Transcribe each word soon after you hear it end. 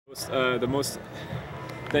The most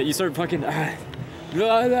that you start fucking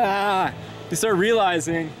you start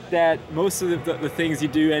realizing that most of the things you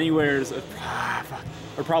do anywhere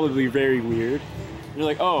are probably very weird. You're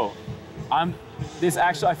like, oh, I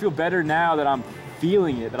feel better now that I'm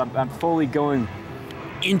feeling it, that I'm fully going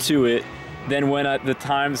into it, than the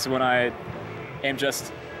times when I am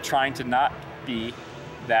just trying to not be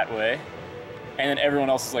that way, and then everyone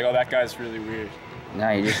else is like, oh, that guy's really weird. No,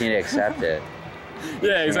 you just need to accept it.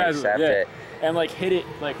 Yeah, exactly. Accept yeah. it. And like hit it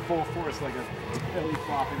like full force, like a belly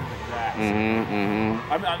flop into the grass.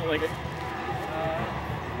 I'm like,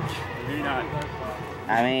 maybe not.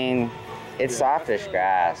 I mean, it's softish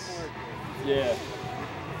grass. Yeah.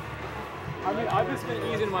 I mean, I've just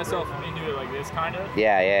been easing myself into it like this, kind of.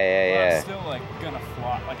 Yeah. But I'm still like gonna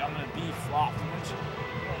flop. Like I'm gonna be flopped eventually.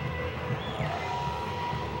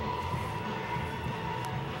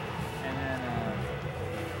 And then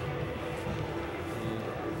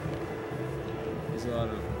there's a lot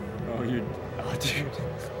of dude.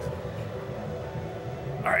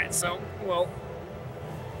 All right, so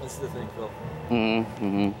this is the thing, Phil.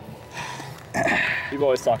 People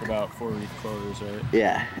always talk about 4-leaf clovers, right?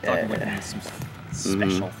 Yeah. Like some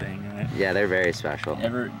special thing, right? Yeah, they're very special.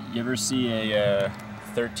 You ever see a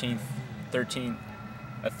 13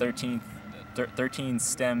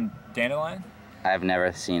 stem dandelion? I've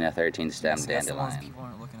never seen a 13 stem dandelion. That's the ones people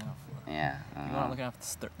aren't looking out for. Yeah. People aren't looking out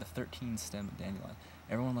for the 13 stem dandelion.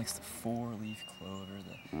 Everyone likes the 4-leaf clover,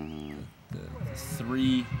 the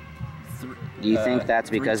three. Do you think that's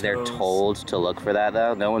because they're toes. told to look for that,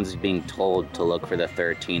 though? No one's being told to look for the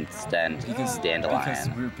 13th stem dandelion. Because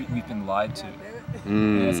we've been lied to.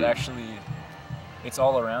 And it's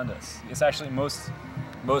all around us. It's actually most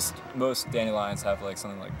dandelions have like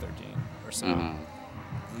something like 13 or so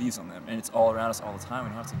leaves on them, and it's all around us all the time.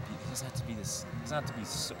 It doesn't have to be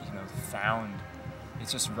found.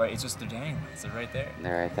 It's just right. It's just the dandelions. They're right there.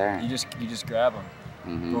 They're right there. You just grab them.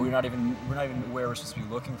 But we're not even aware we're supposed to be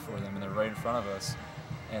looking for them, and they're right in front of us.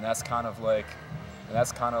 And that's kind of like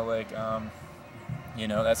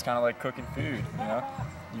cooking food. You know,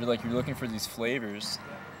 you're looking for these flavors,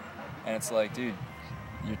 and it's like, dude,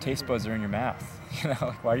 your taste buds are in your mouth. You know,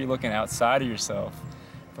 like, why are you looking outside of yourself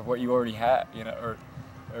for what you already have? You know,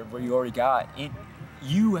 or what you already got.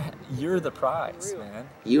 You're the prize, man.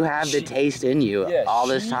 You have the taste in you all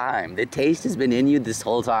this time. The taste has been in you this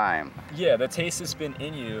whole time. Yeah, the taste has been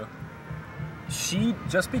in you.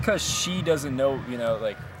 Just because she doesn't know, you know,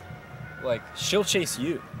 like she'll chase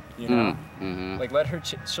you, you know? Like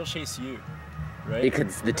she'll chase you, right?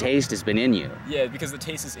 Because the taste has been in you. Yeah, because the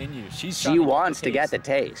taste is in you. She wants to get the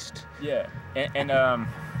taste. Yeah, and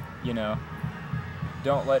you know,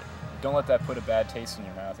 don't let that put a bad taste in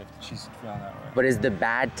your mouth if she's feeling that way. But has the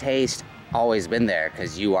bad taste always been there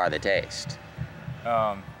because you are the taste?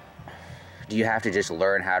 Do you have to just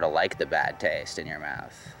learn how to like the bad taste in your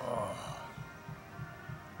mouth? Well,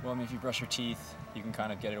 I mean, if you brush your teeth, you can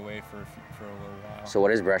kind of get it away for a little while. So what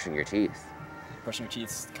is brushing your teeth? Brushing your teeth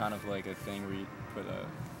is kind of like a thing where you put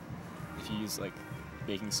if you use like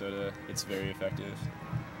baking soda, it's very effective.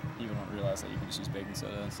 People don't realize that you can just use baking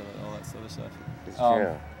soda instead of all that other stuff. It's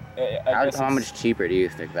true. How much cheaper do you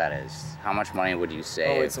think that is? How much money would you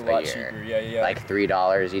save? Oh, it's a lot cheaper. Yeah. Like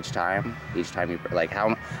 $3 each time? Each time you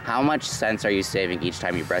how much cents are you saving each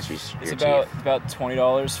time you brush your teeth? It's about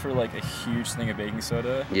 $20 for like a huge thing of baking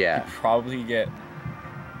soda. Yeah. You probably get,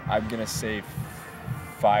 I'm gonna say,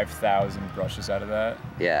 5,000 brushes out of that.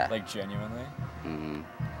 Yeah. Like genuinely.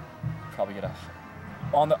 Probably get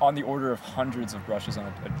on the order of hundreds of brushes on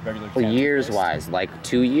a regular. Well, years-wise, like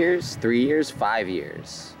 2 years, 3 years, 5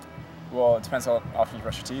 years. Well, it depends how often you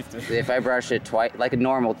brush your teeth, dude. If I brush it twice, like a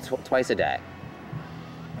normal, twice a day.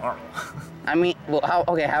 Normal. I mean, well, how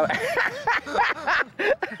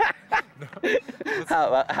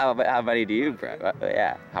how many do you brush?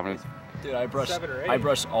 Yeah, how many? Dude, I brush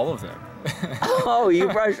all of them. Oh, you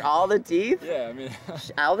brush all the teeth? Yeah, I mean,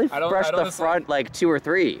 I only brush the front like 2 or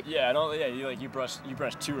 3. Yeah, I don't. Yeah, you brush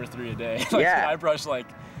 2 or 3 a day. Like, yeah. I brush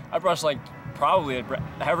probably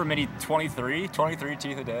however many 23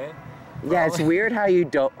 teeth a day. Probably. Yeah, it's weird how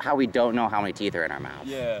we don't know how many teeth are in our mouth.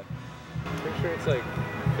 Yeah. Pretty sure it's like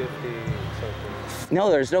 50 something.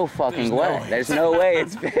 No, there's no fucking way. There's no way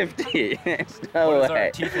it's 50. There's no way.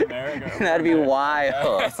 Our teeth in America? That'd be wild.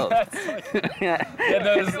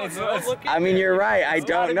 I mean, you're right. I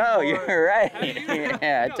don't know. You're right.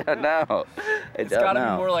 Yeah, I don't know. It's gotta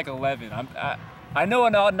be more like 11. I know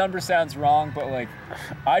an odd number sounds wrong, but like,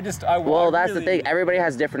 Well, that's the thing. Everybody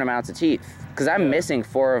has different amounts of teeth. Because I'm missing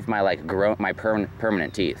 4 of my my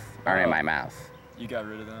permanent teeth aren't in my mouth. You got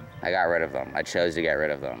rid of them? I got rid of them. I chose to get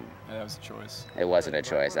rid of them. Yeah, that was a choice. It wasn't a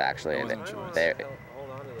choice, actually. It wasn't a choice.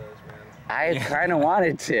 Hold on to those, man. I kind of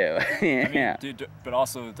wanted to. Yeah. I mean, dude, but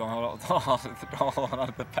also don't hold on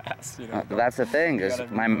to the past. You know. That's the thing, is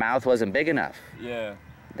my mouth wasn't big enough. Yeah.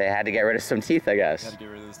 They had to get rid of some teeth, I guess. You had to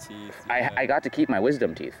get rid of those teeth. Yeah. I got to keep my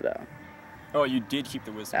wisdom teeth, though. Oh, you did keep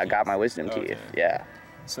the wisdom teeth? I got my wisdom teeth, yeah.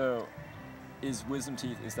 So, is wisdom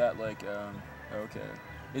teeth, is that like, okay.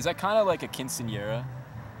 Is that kind of like a quinceañera?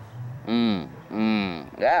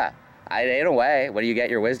 Yeah. In a way, when you get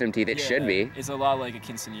your wisdom teeth, it should be. It's a lot like a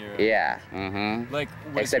quinceañera. Yeah. Like,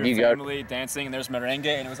 with except your you family dancing and there's merengue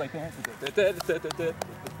and it was like...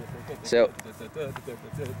 So,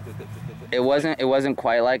 it wasn't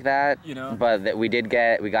quite like that, you know? But we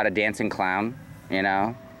got a dancing clown, you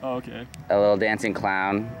know? Oh, okay. A little dancing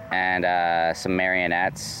clown and some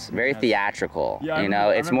marionettes. Very theatrical, you know?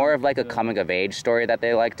 It's more of like a coming-of-age story that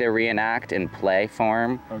they like to reenact in play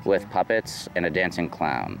form with puppets and a dancing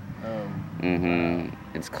clown. Oh.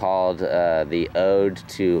 It's called The Ode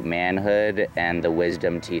to Manhood and the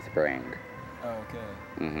Wisdom Teeth Bring. Oh,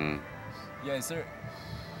 okay. Yeah,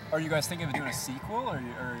 are you guys thinking of doing a sequel, or?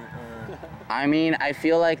 I mean, I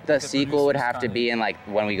feel like the sequel would have to be in like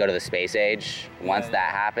when we go to the space age. Once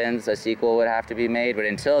that happens, a sequel would have to be made. But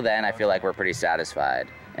until then, I feel like we're pretty satisfied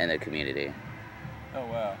in the community. Oh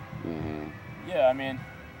wow. Yeah, I mean,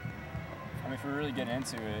 if we really get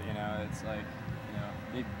into it, you know, it's like,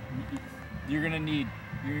 you know,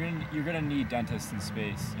 you're gonna need dentists in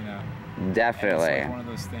space, you know. Definitely. And it's like one of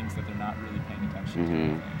those things that they're not really paying attention to. I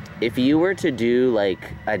think. If you were to do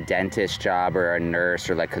like a dentist job or a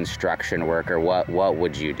nurse or like construction worker, what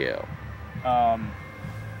would you do?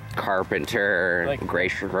 Carpenter, like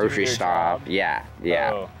grocery shop. Job? Yeah.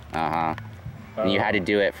 Oh. And you had to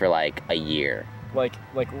do it for like a year.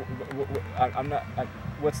 I'm not.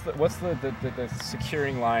 What's the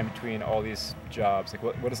securing line between all these jobs? Like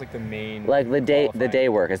what is like the main? Like the day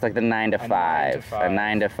work. It's like the 9 to 5. A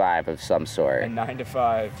 9 to 5 of some sort. A 9 to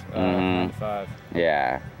 5. 9 to 5.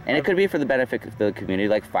 Yeah, and it could be for the benefit of the community,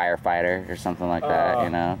 like firefighter or something like that.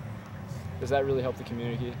 You know. Does that really help the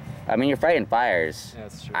community? I mean, you're fighting fires. Yeah,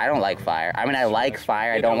 that's true. I don't like fire. I mean, I like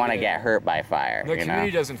fire. I don't want to get hurt by fire. The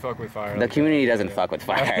community doesn't fuck with fire. The community doesn't fuck with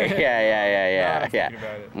fire. Yeah.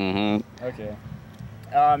 Okay.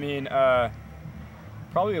 I mean,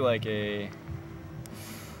 probably like a.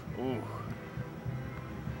 Ooh.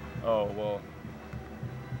 Oh well.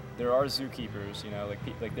 There are zookeepers, you know,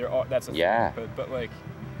 like there are. That's a thing. But like,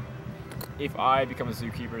 if I become a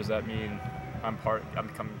zookeeper, does that mean I'm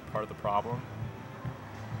becoming part of the problem?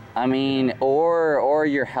 I mean, or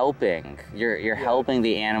you're helping. You're helping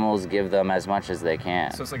the animals, give them as much as they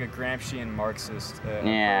can. So it's like a Gramscian Marxist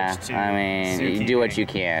approach to I mean, you do what you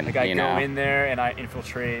can. Like I go in there and I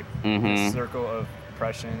infiltrate the circle of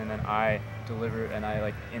oppression, and then I deliver and I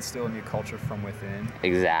like instill a new culture from within.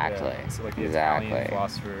 Exactly. Yeah. So like the Italian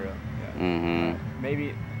philosopher.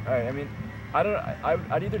 Maybe. All right. I mean,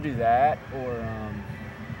 I'd either do that or.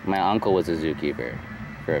 My uncle was a zookeeper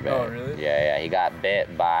for a bit. Oh, really? Yeah. He got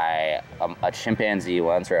bit by a chimpanzee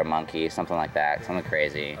once, or a monkey, something like that, something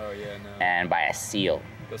crazy. Oh yeah, no. And by a seal.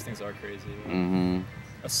 Those things are crazy.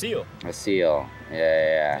 A seal. A seal.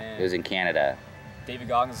 Yeah. Damn. It was in Canada. David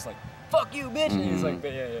Goggins is like, "Fuck you, bitch!" And he's like,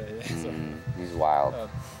 "Yeah." So, he's wild.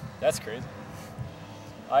 That's crazy.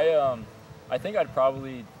 I think I'd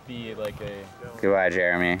probably be like a. Goodbye,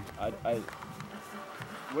 Jeremy.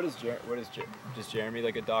 Is Jeremy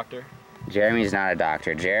like a doctor? Jeremy's not a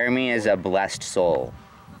doctor. Jeremy is a blessed soul,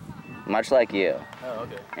 much like you. Oh,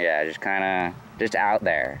 okay. Yeah, just out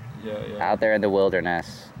there. Yeah. Out there in the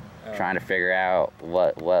wilderness, trying to figure out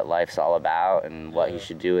what life's all about and what he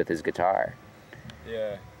should do with his guitar.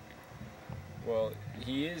 Yeah. Well,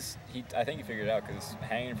 I think he figured it out because it's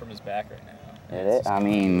hanging from his back right now. I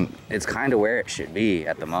mean, it's kind of where it should be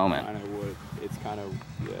at the moment. It's kind of,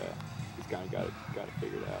 yeah. He's kind of got it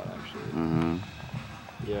figured out, actually.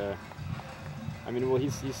 Yeah. I mean, well,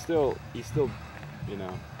 he's still, you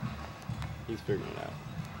know, he's figuring it out.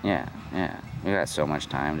 Yeah. We got so much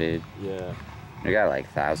time, dude. Yeah. We got like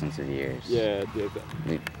thousands of years. Yeah.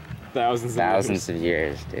 Thousands of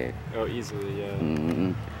years, dude. Oh, easily,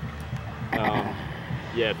 yeah.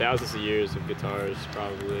 Yeah, thousands of years of guitars,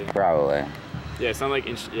 probably. Probably. Yeah, it's not like,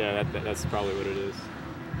 that's probably what it is.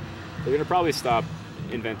 They're gonna probably stop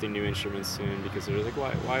inventing new instruments soon because they're like,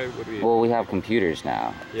 why would we? Well, we have computers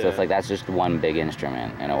now, so it's like that's just one big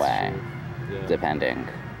instrument in a way. Yeah. Depending.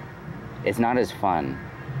 It's not as fun.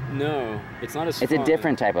 No, it's not as fun. It's a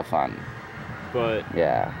different type of fun. But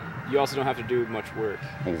yeah, you also don't have to do much work.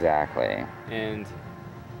 Exactly. And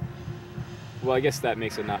well, I guess that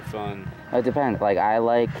makes it not fun. It depends. Like, I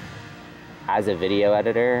like, as a video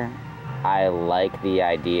editor, I like the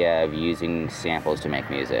idea of using samples to make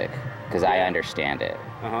music because I understand it.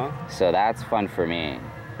 So that's fun for me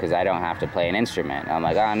because I don't have to play an instrument. I'm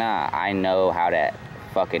like, oh, nah, I know how to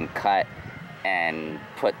fucking cut and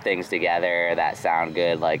put things together that sound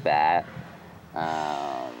good like that.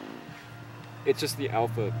 It's just the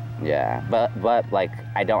alpha. Yeah, but like,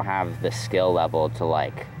 I don't have the skill level to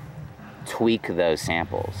like tweak those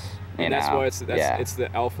samples. And that's why it's the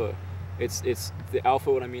alpha. It's the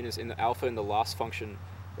alpha. What I mean is in the alpha and the loss function,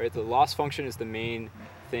 right? The loss function is the main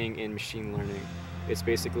thing in machine learning. It's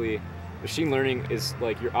basically, machine learning is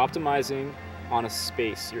like you're optimizing on a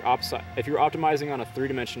space. If you're optimizing on a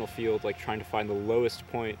three-dimensional field, like trying to find the lowest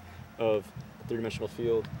point of a three-dimensional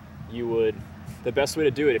field, the best way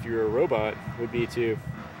to do it if you're a robot would be to,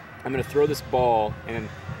 I'm going to throw this ball and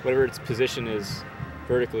whatever its position is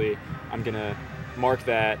vertically, I'm going to mark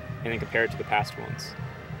that and then compare it to the past ones.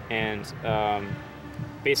 And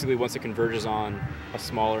basically once it converges on a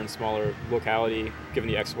smaller and smaller locality, given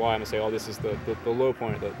the XY, I'm going to say, oh, this is the low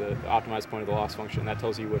point, the optimized point of the loss function. That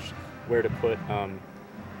tells you where to put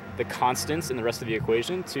the constants in the rest of the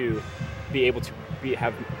equation to be able to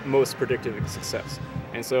have most predictive success.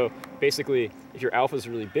 And so basically, if your alpha is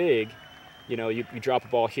really big, you drop a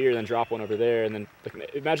ball here, then drop one over there, and then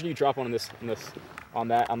imagine you drop one on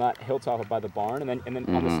that hilltop by the barn, and then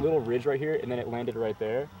on this little ridge right here, and then it landed right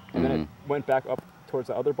there, and then it went back up towards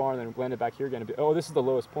the other barn, and then landed back here again. Oh, this is the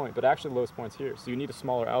lowest point, but actually the lowest point's here. So you need a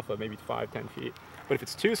smaller alpha, maybe 5-10 feet. But if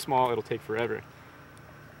it's too small, it'll take forever.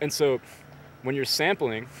 And so when you're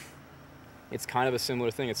sampling, it's kind of a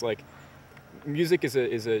similar thing. It's like music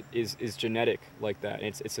is genetic like that.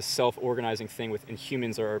 It's a self-organizing thing and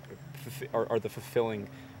humans are the fulfilling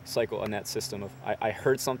cycle in that system of I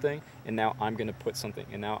heard something and now I'm going to put something,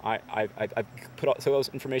 and now I've put all those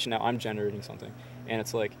information, now I'm generating something. And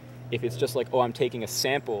it's like, if it's just like, oh, I'm taking a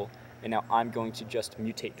sample and now I'm going to just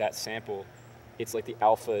mutate that sample, it's like the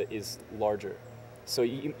alpha is larger. So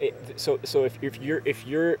if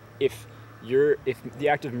the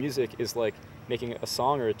act of music is like making a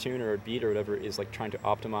song or a tune or a beat or whatever is like trying to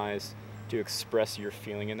optimize to express your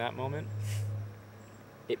feeling in that moment,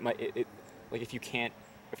 like if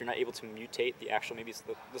you're not able to mutate the actual, maybe it's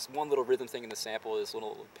this one little rhythm thing in the sample, this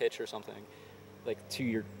little pitch or something, like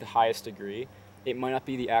to the highest degree, it might not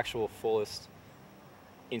be the actual fullest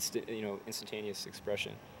instantaneous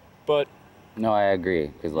expression. But no, I agree,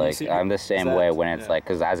 because like I'm the same way when it's like,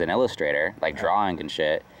 because as an illustrator, like drawing and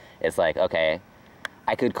shit, it's like, okay,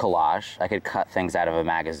 I could collage, I could cut things out of a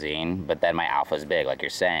magazine, but then my alpha's big, like you're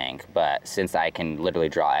saying. But since I can literally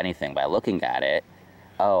draw anything by looking at it,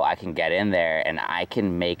 I can get in there and I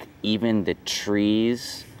can make even the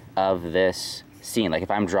trees of this scene, like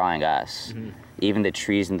if I'm drawing us, even the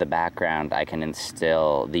trees in the background, I can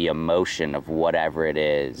instill the emotion of whatever it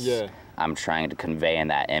is I'm trying to convey in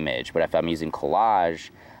that image. But if I'm using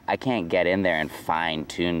collage, I can't get in there and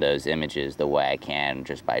fine-tune those images the way I can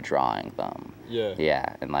just by drawing them.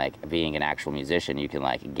 Yeah, and like being an actual musician, you can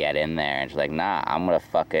like get in there and just like, nah, I'm gonna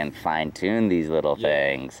fucking fine-tune these little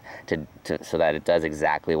things to so that it does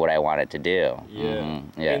exactly what I want it to do.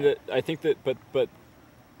 And I think that, but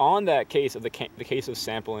on that case of the case of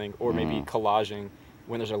sampling or maybe collaging,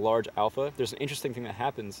 when there's a large alpha, there's an interesting thing that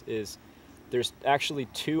happens is there's actually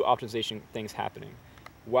two optimization things happening.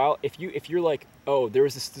 While if you're like, oh, there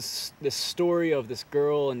was this story of this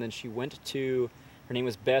girl, and then she went to, her name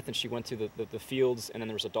was Beth, and she went to the fields, and then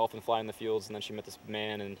there was a dolphin flying in the fields, and then she met this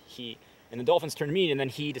man, and the dolphins turned mean, and then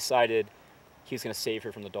he decided he was going to save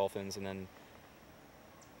her from the dolphins, and then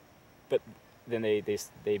they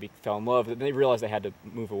fell in love, and they realized they had to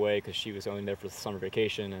move away because she was only there for the summer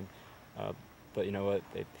vacation, and but you know what?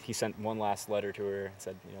 He sent one last letter to her and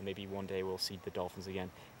said, maybe one day we'll see the dolphins again.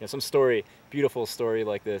 Some story, beautiful story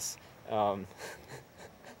like this. So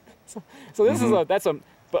this is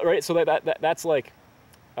that's like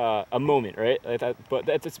a moment, right? But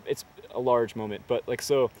it's a large moment. But like,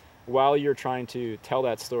 so while you're trying to tell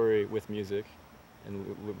that story with music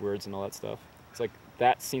and words and all that stuff, it's like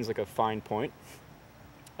that seems like a fine point.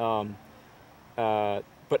 But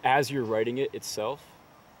as you're writing it itself,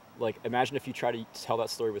 like imagine if you try to tell that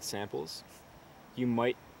story with samples, you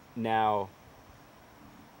might now,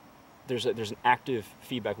 there's an active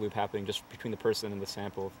feedback loop happening just between the person and the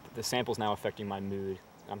sample. The sample's now affecting my mood.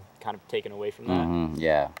 I'm kind of taken away from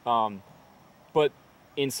that. But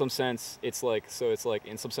in some sense, it's like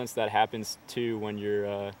in some sense that happens too when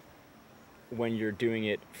you're doing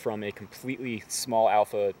it from a completely small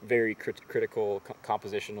alpha, very critical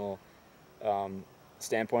compositional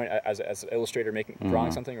standpoint, as an illustrator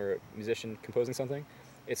drawing something, or a musician composing something.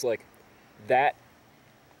 It's like that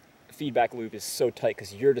feedback loop is so tight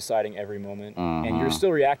because you're deciding every moment, and you're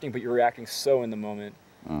still reacting, but you're reacting so in the moment,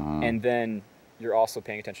 and then you're also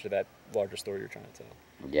paying attention to that larger story you're trying to tell.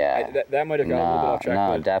 Yeah. That might have gotten a little bit off track.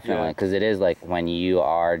 No, definitely, because it is like when you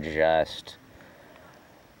are just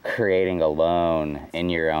creating alone in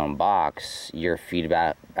your own box, your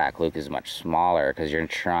feedback loop is much smaller because you're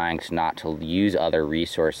trying not to use other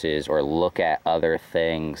resources or look at other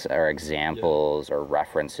things or examples or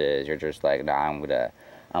references. You're just like, no, I'm gonna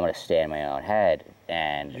stay in my own head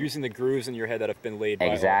and using the grooves in your head that have been laid by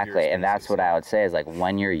exactly. And that's what I would say is like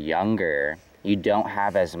when you're younger, you don't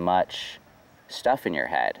have as much stuff in your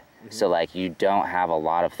head, so like you don't have a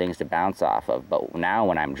lot of things to bounce off of. But now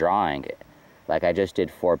when I'm drawing, like I just did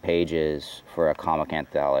 4 pages for a comic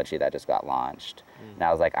anthology that just got launched, and I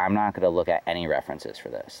was like, I'm not going to look at any references for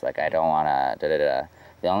this. Like I don't want to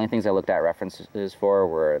The only things I looked at references for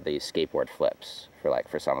were the skateboard flips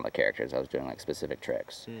for some of the characters. I was doing like specific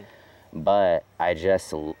tricks, but I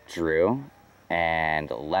just drew and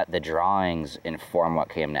let the drawings inform what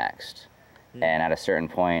came next. And at a certain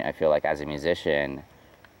point, I feel like as a musician,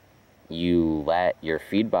 you let your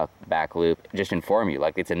feedback loop just inform you.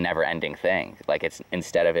 Like it's a never-ending thing. Like it's,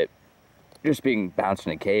 instead of it just being bounced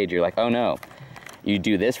in a cage, you're like, oh no, you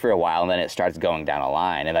do this for a while and then it starts going down a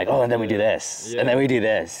line and like, oh, and then we do this, and then we do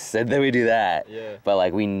this, and then we do that. But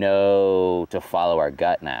like we know to follow our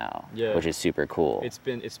gut now, which is super cool. It's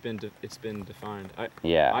been defined.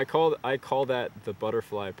 I call that the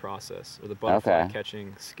butterfly process, or the butterfly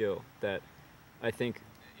catching skill. That I think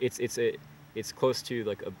it's close to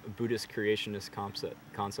like a Buddhist creationist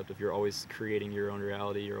concept of you're always creating your own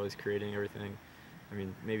reality, you're always creating everything. I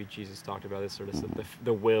mean, maybe Jesus talked about this sort of stuff,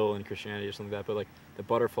 the will in Christianity or something like that, but like the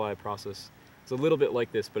butterfly process, it's a little bit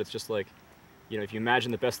like this, but it's just like, you know, if you imagine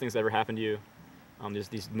the best things that ever happened to you, there's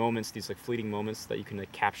these moments, these like fleeting moments that you can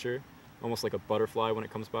like capture, almost like a butterfly when it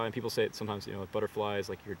comes by. And people say it sometimes, you know, a butterfly is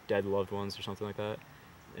like your dead loved ones or something like that.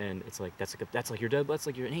 And it's like, that's like your dead, that's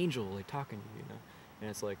like you're an angel like talking to you, you know? And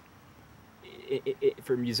it's like,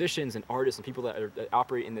 for musicians and artists and people that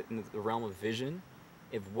operate in the realm of vision,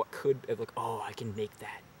 like, oh, I can make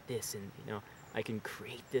this, and you know, I can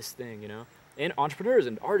create this thing, you know, and entrepreneurs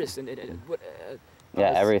and artists and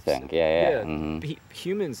everything,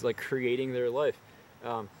 humans like creating their life.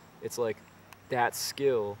 It's like that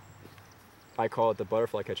skill. I call it the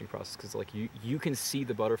butterfly catching process because like you can see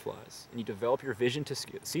the butterflies and you develop your vision to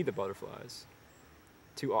see the butterflies.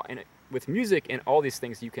 With music and all these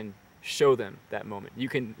things, you can show them that moment. You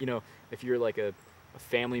can, you know, if you're like a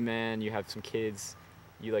family man, you have some kids,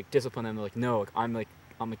 you like discipline them. They're like, no, I'm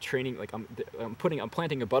training, like I'm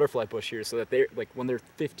planting a butterfly bush here so that they're like, when they're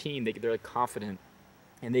 15, they're like confident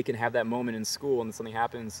and they can have that moment in school and then something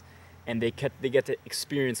happens and they get to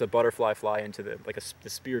experience a butterfly fly into the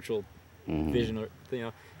spiritual vision, or you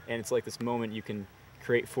know, and it's like this moment you can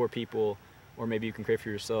create for people, or maybe you can create for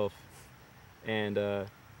yourself. And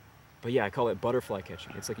but yeah, I call it butterfly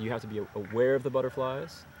catching. It's like you have to be aware of the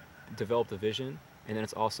butterflies, develop the vision, and then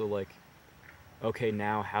it's also like, okay,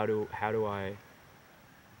 now how do I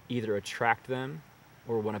either attract them,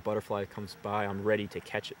 or when a butterfly comes by, I'm ready to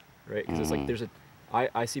catch it, right? Because it's like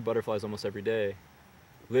I see butterflies almost every day,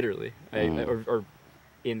 literally, or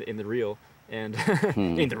in the real. And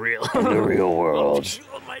in the real world.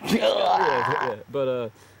 Oh my God.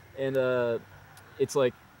 But it's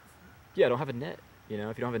like, I don't have a net. You know,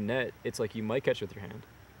 if you don't have a net, it's like you might catch it with your hand,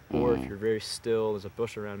 or if you're very still, there's a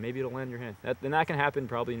bush around, maybe it'll land in your hand. And that can happen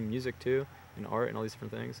probably in music too, in art and all these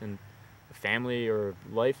different things, and family or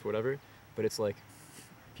life, whatever. But it's like,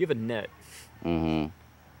 if you have a net, you're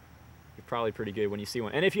probably pretty good when you see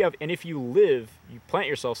one. And if you plant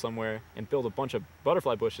yourself somewhere and build a bunch of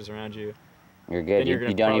butterfly bushes around you, you're good.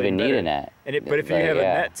 You don't even need a net. But if you have a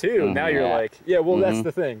net too, now you're like, that's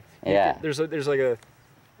the thing. There's like a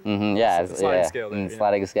sliding scale there.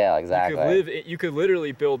 Sliding scale, exactly. You could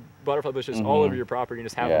literally build butterfly bushes all over your property and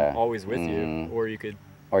just have them always with you, or you could.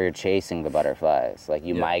 Or you're chasing the butterflies, like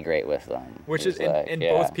you migrate with them. Which is, and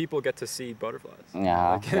both people get to see butterflies.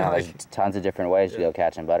 There's tons of different ways to go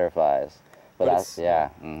catching butterflies. But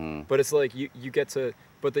But it's like you get to,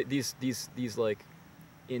 but these like,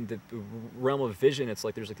 in the realm of vision, it's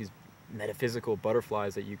like there's like these metaphysical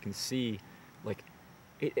butterflies that you can see, like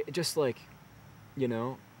it just like, you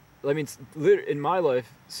know, I mean, in my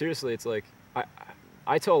life, seriously, it's like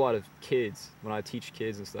I tell a lot of kids when I teach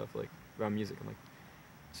kids and stuff like around music. I'm like,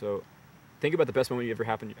 so think about the best moment you ever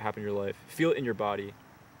happened in your life. Feel it in your body.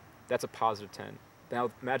 That's a positive 10. Now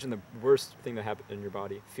imagine the worst thing that happened in your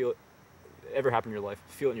body. Ever happened in your life.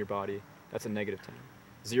 Feel it in your body. That's a negative 10.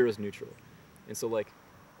 0 is neutral. And so like,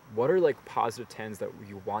 what are like positive 10s that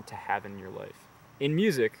you want to have in your life? In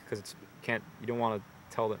music, because you don't want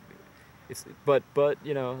to tell them. But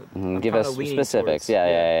you know, give us specifics.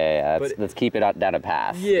 Yeah. Let's keep it down a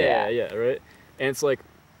path. Yeah, right. And it's like,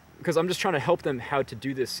 because I'm just trying to help them how to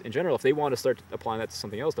do this in general. If they want to start applying that to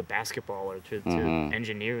something else, to basketball or to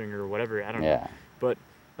engineering or whatever, I don't know. But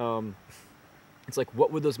it's like,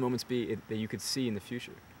 what would those moments be that you could see in the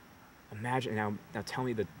future? Imagine now tell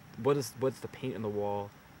me what's the paint on the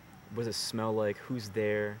wall? What does it smell like? Who's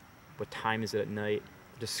there? What time is it at night?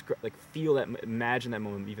 Like feel that, imagine that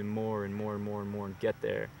moment even more and more and more and more, and get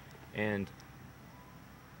there. And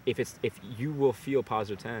if you will feel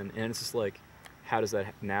positive 10, and it's just like, how does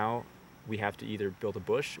that, now we have to either build a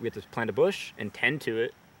bush, we have to plant a bush and tend to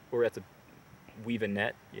it, or we have to weave a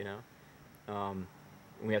net, you know?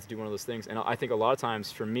 We have to do one of those things. And I think a lot of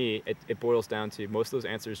times for me, it boils down to, most of those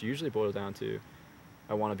answers usually boil down to,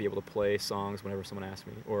 I want to be able to play songs whenever someone asks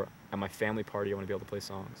me, or at my family party I want to be able to play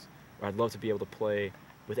songs, or I'd love to be able to play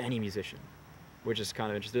with any musician, which is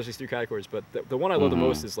kind of interesting. There's these 3 categories, but the one I love the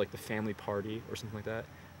most is like the family party or something like that,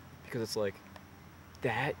 because it's like,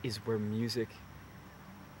 that is where music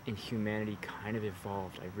and humanity kind of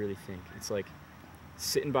evolved, I really think. It's like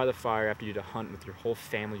sitting by the fire after you did a hunt with your whole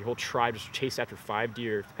family, your whole tribe just chased after 5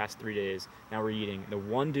 deer for the past 3 days. Now we're eating. The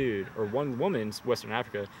one dude or one woman's Western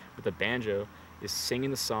Africa with a banjo is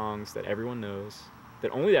singing the songs that everyone knows,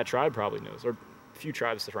 that only that tribe probably knows, or a few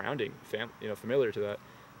tribes surrounding, familiar to that.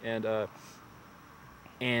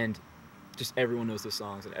 And just everyone knows the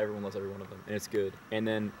songs, and everyone loves every one of them, and it's good. And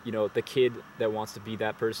then, the kid that wants to be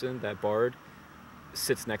that person, that bard,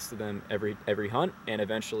 sits next to them every hunt, and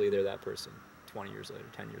eventually they're that person 20 years later,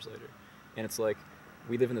 10 years later. And it's like,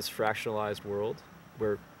 we live in this fractionalized world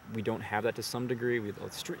where we don't have that to some degree. We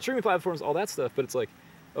have streaming platforms, all that stuff, but it's like,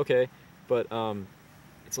 okay, but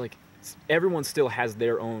it's like everyone still has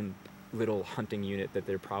their own little hunting unit that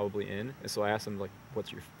they're probably in. And so I asked them, like,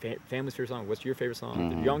 what's your family's favorite song? What's your favorite song?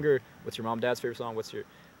 If they're younger, what's your mom and dad's favorite song? What's your,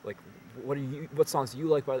 like, what songs do you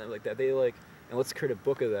like by them? Like that, they like, and let's create a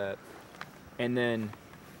book of that. And then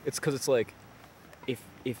it's because it's like,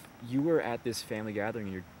 if you were at this family gathering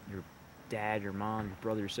and your dad, your mom, your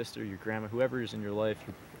brother, your sister, your grandma, whoever is in your life,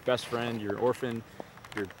 your best friend, your orphan,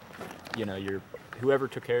 your whoever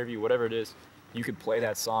took care of you, whatever it is, you could play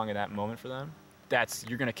that song in that moment for them.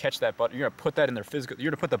 You're gonna catch that, you're gonna put that in their physical,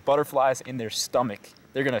 you're gonna put the butterflies in their stomach.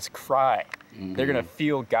 They're gonna cry. They're gonna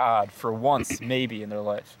feel God for once, maybe in their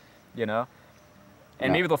life, And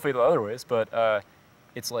maybe they'll feel the other ways, but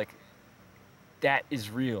it's like, that is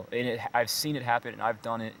real, and I've seen it happen, and I've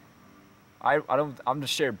done it. I'm gonna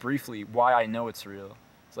share briefly why I know it's real.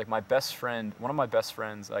 It's like one of my best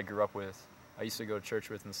friends I grew up with, I used to go to church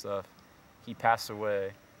with and stuff. He passed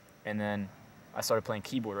away, and then I started playing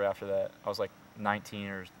keyboard right after that. I was like 19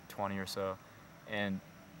 or 20 or so, and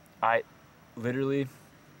I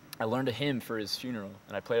learned a hymn for his funeral,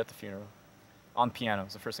 and I played at the funeral on piano. It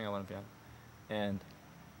was the first thing I learned on piano, and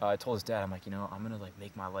I told his dad, I'm like, I'm gonna like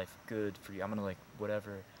make my life good for you. I'm gonna like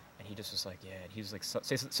whatever, and he just was like, yeah. And he was like,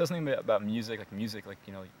 say something about music, like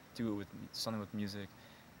do it with something with music.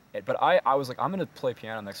 But I was like, I'm gonna play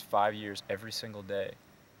piano the next 5 years every single day.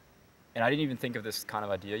 And I didn't even think of this kind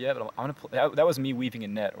of idea yet, but I'm gonna play. That was me weaving a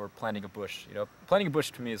net or planting a bush. Planting a bush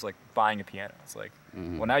to me is like buying a piano. It's like,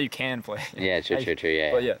 well, now you can play. Yeah, true,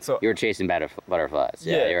 yeah. But yeah, so you were chasing butterflies.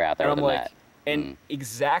 Yeah, you're out there with a net. And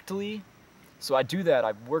exactly. So I do that.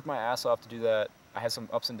 I work my ass off to do that. I had some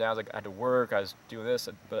ups and downs. Like I had to work. I was doing this,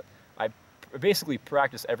 but I basically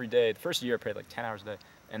practiced every day. The first year I played like 10 hours a day,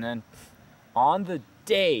 and then on the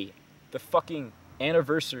day, the fucking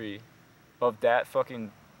anniversary of that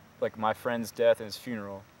fucking, like, my friend's death and his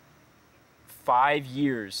funeral, 5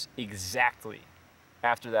 years exactly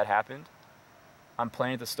after that happened, I'm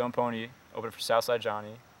playing at the Stone Pony, opening for Southside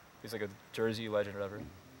Johnny. He's like a Jersey legend or whatever.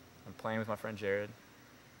 I'm playing with my friend Jared.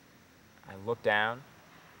 I look down,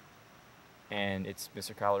 and it's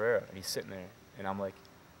Mr. Calarero, and he's sitting there, and I'm like,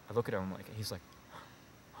 I look at him, I'm like, he's like,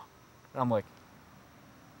 and I'm like,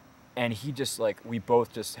 and he just like, we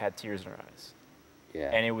both just had tears in our eyes.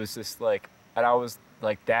 Yeah. And it was just like, and I was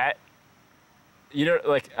like, that,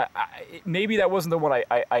 like, maybe that wasn't the one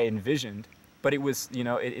I envisioned, but it was,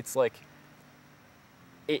 it's like,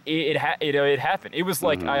 it happened. It was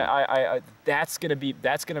like,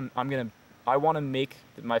 I want to make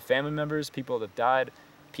my family members, people that died,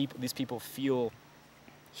 these people feel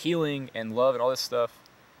healing and love and all this stuff.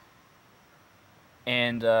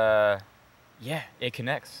 And yeah, it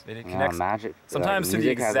connects. It connects. Magic. Sometimes to the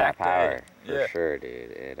music has that exact power, day. for sure,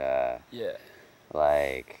 dude. Yeah.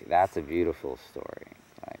 Like, that's a beautiful story.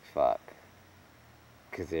 Like, fuck.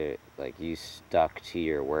 because like you stuck to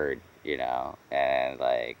your word, you know, and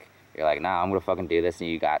like you're like, nah, I'm gonna fucking do this, and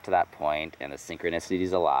you got to that point, and the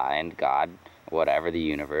synchronicities aligned. God, whatever, the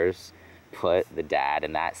universe put the dad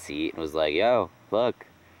in that seat and was like, yo, look,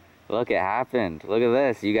 it happened. Look at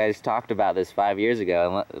this. You guys talked about this 5 years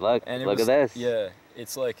ago, and look at this. Yeah,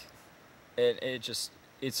 it's like, and it's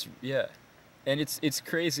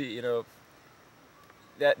crazy, you know.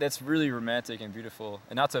 That's really romantic and beautiful,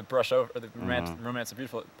 and not to brush over the romance and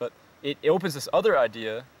beautiful, but it opens this other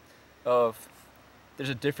idea of there's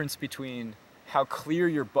a difference between how clear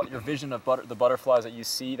your vision of the butterflies that you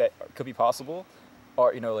see that could be possible,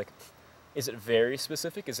 are, you know, like, is it very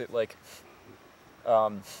specific? Is it like,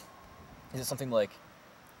 is it something like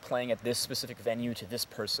playing at this specific venue to this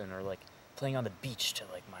person, or like playing on the beach to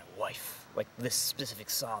like my wife, like this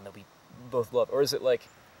specific song that we both love, or is it like,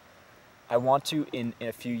 I want to, in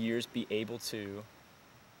a few years, be able to,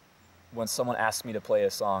 when someone asks me to play a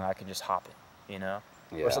song, I can just hop it, you know?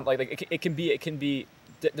 Yeah. Or something like it can be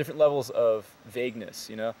different levels of vagueness,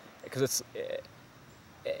 you know? Because it's,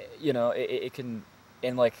 you know, it can,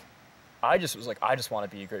 and like, I just was like, I just want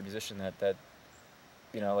to be a great musician that,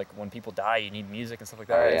 you know, like when people die, you need music and stuff like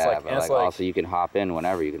that. Oh, yeah, but like also you can hop in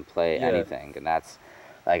whenever, you can play anything. And that's,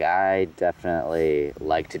 like, I definitely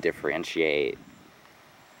like to differentiate.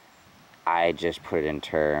 I just put it in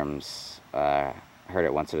terms, heard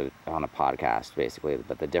it once on a podcast, basically,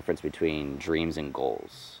 but the difference between dreams and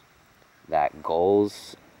goals. That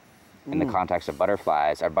goals, in the context of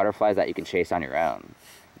butterflies, are butterflies that you can chase on your own.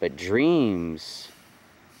 But dreams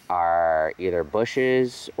are either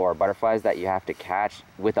bushes or butterflies that you have to catch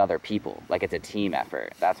with other people. Like, it's a team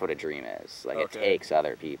effort. That's what a dream is. Like, it takes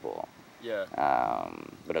other people. Yeah.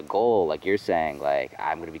 But a goal, like you're saying, like,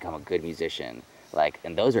 I'm going to become a good musician. Like,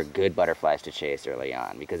 and those are good butterflies to chase early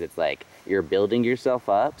on, because it's like you're building yourself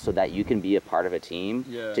up so that you can be a part of a team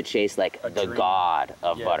to chase like the god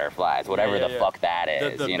of butterflies, whatever the fuck that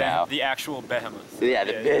is, you know? The actual behemoth. Yeah,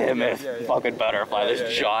 the behemoth fucking butterfly,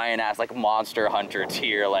 this giant ass like monster hunter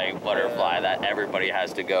tier like butterfly that everybody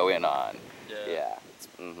has to go in on. Yeah.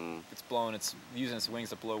 It's blowing, it's using its wings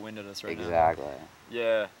to blow wind at us right now. Exactly.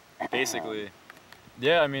 Yeah, basically.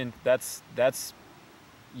 Yeah, I mean, that's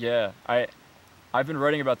I've been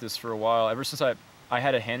writing about this for a while. Ever since I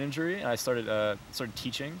had a hand injury and I started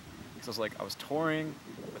teaching, because I was touring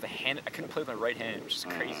with a hand. I couldn't play with my right hand, which is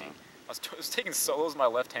crazy. I was taking solos with my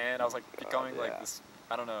left hand. I was like becoming like this,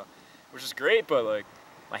 I don't know, which is great, but like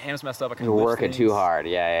my hand was messed up. I couldn't lift working things. too hard.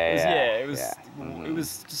 It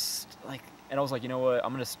was just like, and I was like, you know what?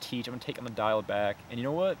 I'm gonna teach. I'm gonna dial it back. And you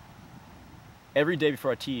know what? Every day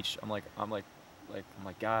before I teach, I'm like,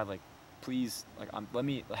 God, like, please, like,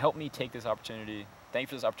 help me take this opportunity. Thank you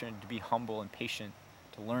for this opportunity to be humble and patient,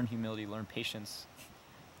 to learn humility, learn patience.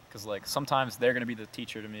 Because like sometimes they're gonna be the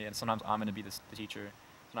teacher to me, and sometimes I'm gonna be the teacher.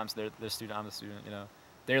 Sometimes they're the student, I'm the student. You know,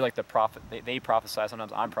 they're like the prophet. They prophesy.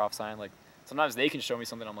 Sometimes I'm prophesying. Like sometimes they can show me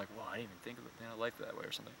something. I'm like, wow, I didn't even think of it, like that way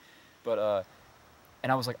or something. But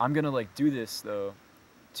and I was like, I'm gonna like do this though,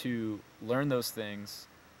 to learn those things,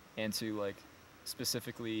 and to like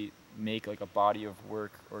specifically make like a body of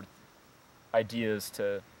work or ideas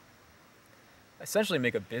to essentially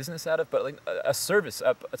make a business out of, but like a service.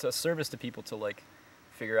 It's a service to people to like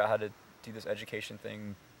figure out how to do this education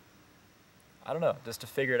thing. I don't know, just to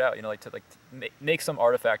figure it out, you know, like to like make some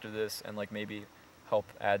artifact of this and like maybe help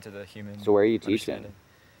add to the human. So where are you teaching?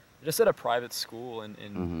 Just at a private school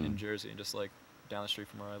in Jersey, and just like down the street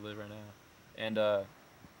from where I live right now. And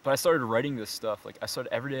but I started writing this stuff. Like I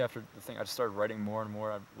started every day after the thing, I just started writing more and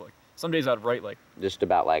more. Like some days I'd write like just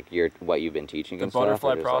about like what you've been teaching the and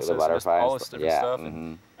butterfly stuff, process, like the all this different stuff.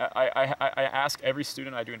 And I ask every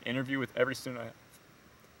student. I do an interview with every student.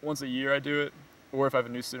 Once a year I do it, or if I have a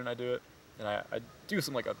new student I do it, and I do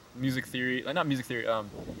some like a music theory, like not music theory,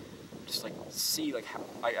 just like see like how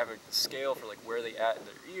I have a scale for like where they at in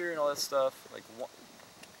their ear and all that stuff. Like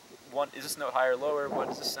one is this note higher or lower? What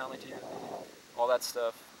does this sound like to you? All that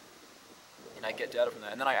stuff. And I get data from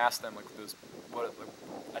that, and then I ask them like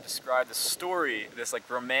I describe the story, this like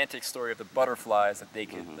romantic story of the butterflies that they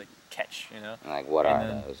could like catch, you know. Like what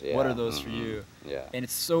are those? Yeah. What are those for you? Yeah. And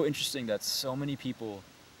it's so interesting that so many people.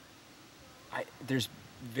 There's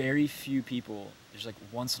very few people. There's like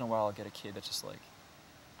once in a while I'll get a kid that's just like,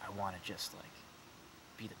 I want to just like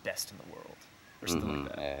be the best in the world or something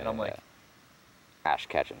like that, and I'm like, Ash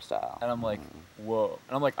Ketchum style. And I'm like, whoa.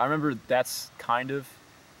 And I'm like, I remember that's kind of.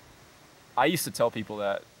 I used to tell people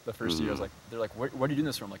that the first year, I was like, they're like, what are you doing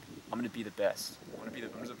this for? I'm like, I'm gonna be the best. I'm gonna be the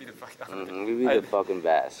fucking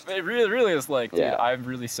best. It really is like, dude, I'm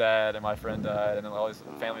really sad, and my friend died, and then all these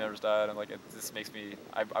family members died, and like, this makes me,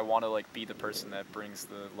 I want to like be the person that brings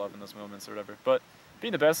the love in those moments or whatever. But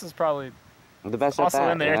being the best is probably the best also at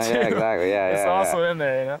that. in there too. Yeah, exactly. Yeah, it's also in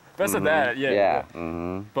there, you know. Best at that, yeah.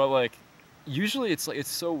 But like, usually it's like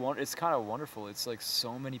it's kind of wonderful. It's like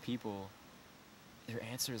so many people. Their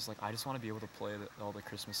answer is like, I just want to be able to play all the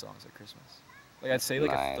Christmas songs at Christmas. Like I'd say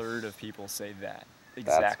like a third of people say that.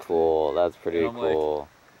 Exactly. That's cool. That's pretty cool.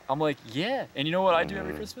 I'm like, yeah. And you know what I do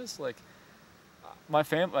every Christmas? Like, my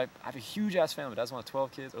family, like, I have a huge ass family. My dad's one of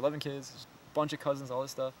 12 kids, or 11 kids, there's a bunch of cousins, all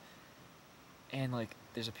this stuff. And like,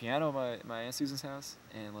 there's a piano at my Aunt Susan's house.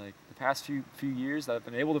 And like, the past few years that I've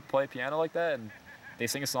been able to play piano like that, and they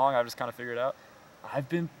sing a song, I've just kind of figured it out. I've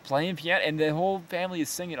been playing piano, and the whole family is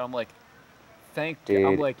singing. I'm like, Dude,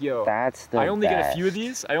 I'm like, yo, that's the I only best. get a few of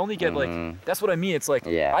these. I only get like, that's what I mean. It's like,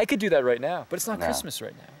 I could do that right now, but it's not Christmas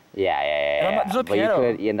right now. Yeah. And I'm not, there's no piano. But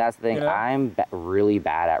you could, and that's the thing. You know? I'm really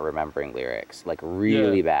bad at remembering lyrics, like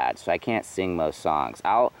really bad. So I can't sing most songs.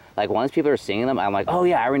 Like once people are singing them, I'm like, oh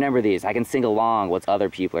yeah, I remember these. I can sing along what other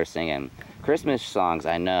people are singing. Christmas songs,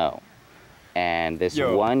 I know. And this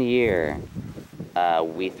one year,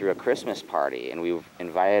 we threw a Christmas party, and we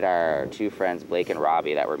invited our two friends, Blake and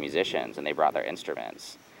Robbie, that were musicians, and they brought their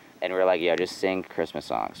instruments. And we were like, yo, just sing Christmas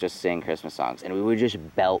songs. Just sing Christmas songs. And we would just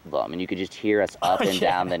belt them, and you could just hear us up and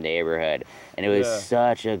down the neighborhood. And it was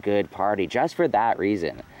such a good party, just for that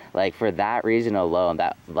reason. Like, for that reason alone,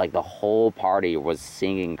 that, like, the whole party was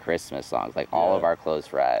singing Christmas songs, like, all of our close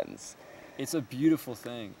friends. It's a beautiful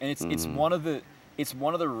thing. And it's one of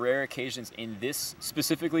the rare occasions in this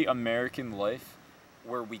specifically American life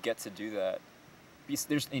where we get to do that.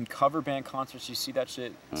 There's in cover band concerts, you see that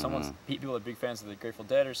shit. People are big fans of the Grateful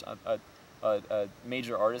Dead, or a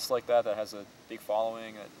major artist like that has a big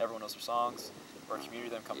following, everyone knows their songs, or a community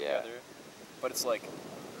of them come together. But it's like,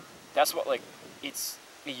 that's what, like, it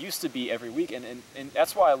used to be every week, and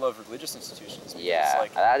that's why I love religious institutions. Yeah,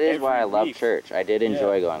 like, that is why I love church. I did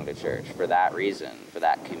enjoy going to church for that reason, for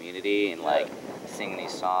that community, and like singing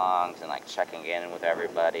these songs and like checking in with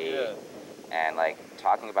everybody. And like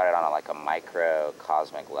talking about it on a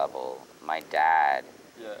microcosmic level. My dad,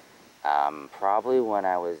 probably when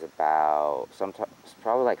I was about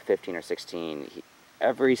probably like 15 or 16,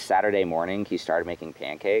 every Saturday morning he started making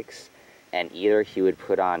pancakes, and either he would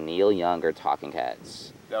put on Neil Young or Talking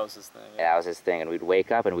Heads. That was his thing. That was his thing, and we'd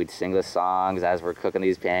wake up and we'd sing the songs as we're cooking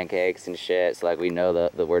these pancakes and shit. So like we know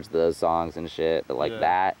the words of those songs and shit. But like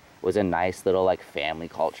that was a nice little like family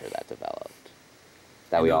culture that developed.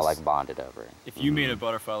 That we all like bonded over. If you made a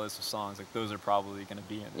butterfly list of songs, like those are probably gonna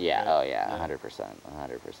be in there. Yeah. Right? Oh yeah.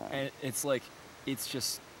 100%. And it's like, it's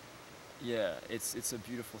just, it's a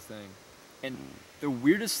beautiful thing. And the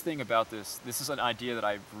weirdest thing about this is an idea that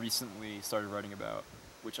I recently started writing about,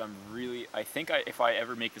 which I think if I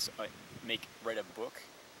ever make this, write a book.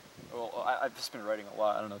 Well, I've just been writing a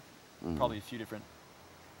lot. I don't know, probably a few different.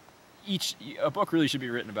 A book really should be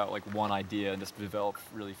written about like one idea and just develop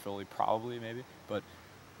really fully, probably maybe. But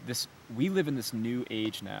we live in this new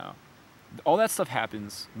age now. All that stuff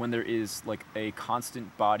happens when there is like a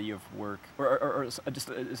constant body of work, or just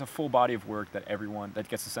it's a full body of work that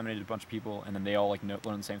gets disseminated to a bunch of people, and then they all like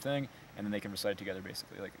learn the same thing, and then they can recite it together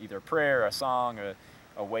basically, like either a prayer, a song, or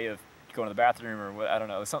a way of going to the bathroom, or what, I don't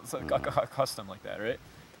know, something a custom like that, right?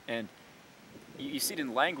 And you see it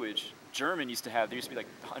in language. German there used to be like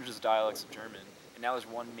hundreds of dialects of German, and now there's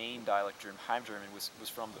one main dialect, German. Heim German was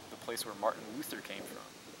from the place where Martin Luther came from,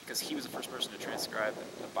 because he was the first person to transcribe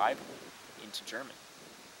the Bible into German.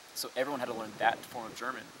 So everyone had to learn that form of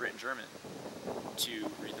German, written German, to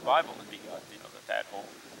read the Bible, and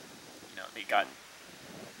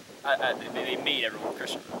they made everyone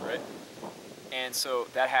Christian, right? And so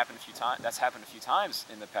that happened a few times. That's happened a few times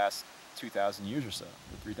in the past 2,000 years or so,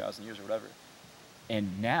 or 3,000 years or whatever.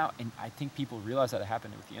 And I think people realize that it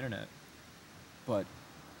happened with the internet, but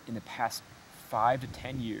in the past 5 to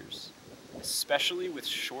 10 years, especially with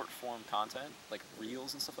short form content, like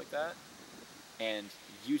reels and stuff like that, and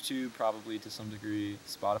YouTube probably to some degree,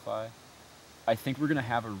 Spotify, I think we're gonna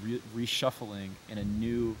have a reshuffling and a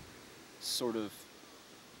new sort of,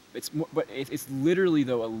 it's literally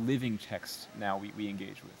though a living text now we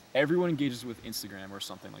engage with. Everyone engages with Instagram or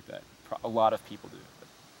something like that. A lot of people do.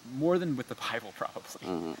 More than with the Bible, probably.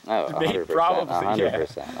 Oh, 100%, probably,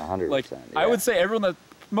 100%. Like, I would say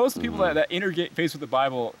most of the people that interface with the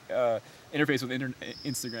Bible interface with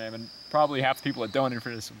Instagram, and probably half the people that don't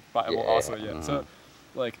interface with the Bible also.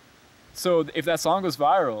 So if that song goes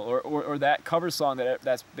viral, or that cover song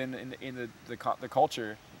that's been in the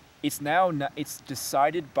culture it's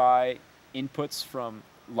decided by inputs from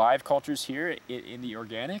live cultures here in the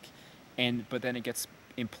organic, but then it gets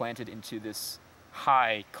implanted into this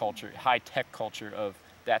high tech culture of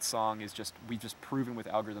that song is just, we've just proven with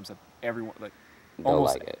algorithms that everyone, like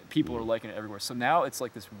almost like people are liking it everywhere. So now it's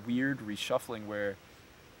like this weird reshuffling where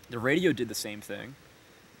the radio did the same thing,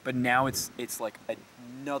 but now it's like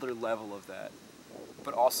another level of that,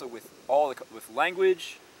 but also with with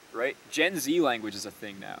language, right? Gen Z language is a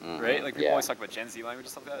thing now, right? Like people always talk about Gen Z language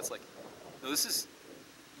and stuff like that. It's like, no, this is,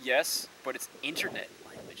 yes, but it's internet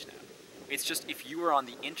language now. It's just, if you were on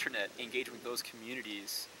the internet engaging with those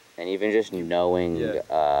communities, and even just knowing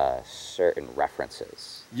certain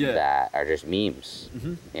references that are just memes,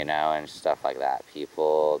 you know, and stuff like that.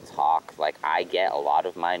 People talk, like, I get a lot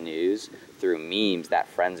of my news through memes that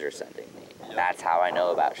friends are sending me. That's how I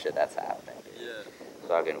know about shit that's happening.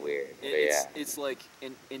 Fucking weird. It's like,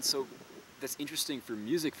 and so that's interesting for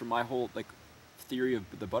music, for my whole like theory of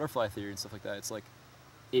the butterfly theory and stuff like that. It's like,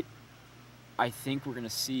 I think we're gonna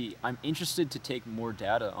see, I'm interested to take more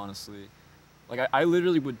data, honestly. Like I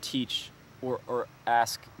literally would teach or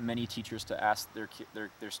ask many teachers to ask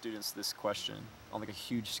their students this question on like a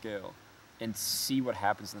huge scale and see what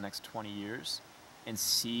happens in the next 20 years and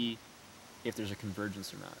see if there's a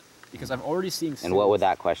convergence or not. Because I'm already seeing students, and what would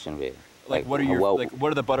that question be? Like what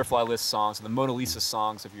are the butterfly list songs, the Mona Lisa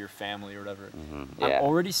songs of your family or whatever? I'm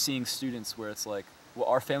already seeing students where it's like, well,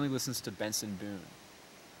 our family listens to Benson Boone.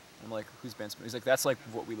 I'm like, who's Benson Boone? He's like, that's like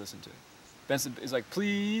what we listen to. Benson is like,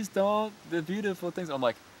 please don't, the beautiful things. I'm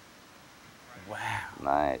like, wow.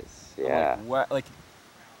 Nice, yeah. I'm like, like,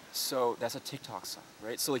 so that's a TikTok song,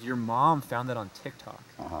 right? So like your mom found that on TikTok.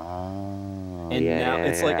 Oh, and now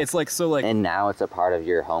it's like so like. And now it's a part of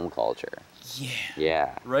your home culture. Yeah.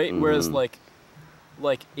 Yeah. Right? Whereas like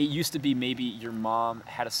it used to be maybe your mom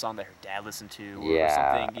had a song that her dad listened to or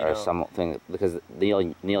something. You know? Something, because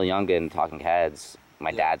Neil Young in Talking Heads,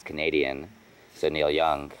 my dad's Canadian, so Neil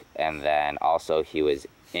Young, and then also he was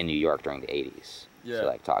in New York during the 80s. Yeah. So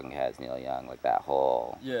like Talking Heads, Neil Young, like that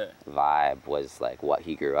whole vibe was like what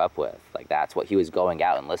he grew up with. Like that's what he was going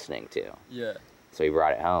out and listening to. Yeah. So he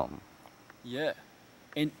brought it home. Yeah.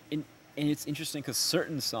 And it's interesting because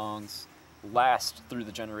certain songs last through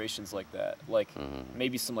the generations like that. Like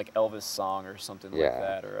maybe some like Elvis song or something like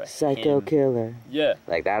that, or a Psycho hymn. Killer. Yeah.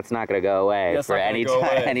 Like that's not gonna go away for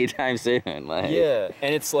anytime soon. Like. Yeah.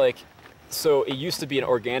 And it's like, so it used to be an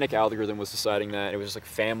organic algorithm was deciding that. It was just like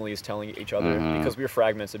families telling each other because we were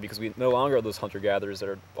fragmented, because we no longer are those hunter-gatherers that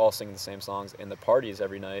are all singing the same songs in the parties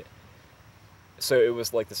every night. So it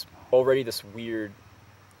was like this weird,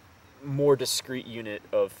 more discrete unit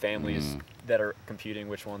of families that are computing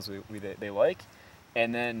which ones they like.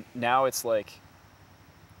 And then now it's like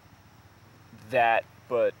that,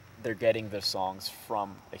 but they're getting the songs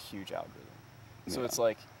from a huge algorithm. So it's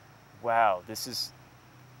like, wow, this is,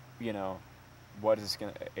 you know, what is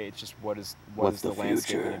the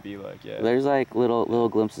landscape going to be like? Yeah. There's like little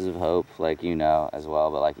glimpses of hope, like, you know, as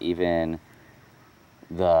well, but like even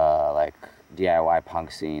the like DIY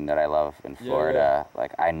punk scene that I love in Florida,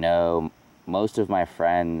 like I know most of my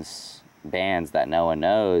friends' bands that no one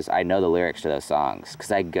knows, I know the lyrics to those songs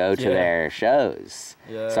because I go to their shows.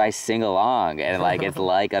 So I sing along, and like it's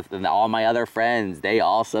like all my other friends, they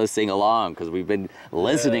also sing along because we've been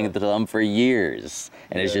listening to them for years,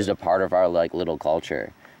 and it's just a part of our like little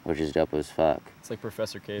culture, which is dope as fuck. It's like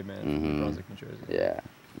Professor Caveman from New Brunswick, New Jersey. Yeah,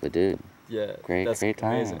 the dude. Yeah, great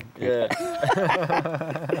time. Amazing. Yeah.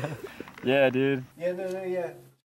 Yeah, dude. Yeah, no, yeah.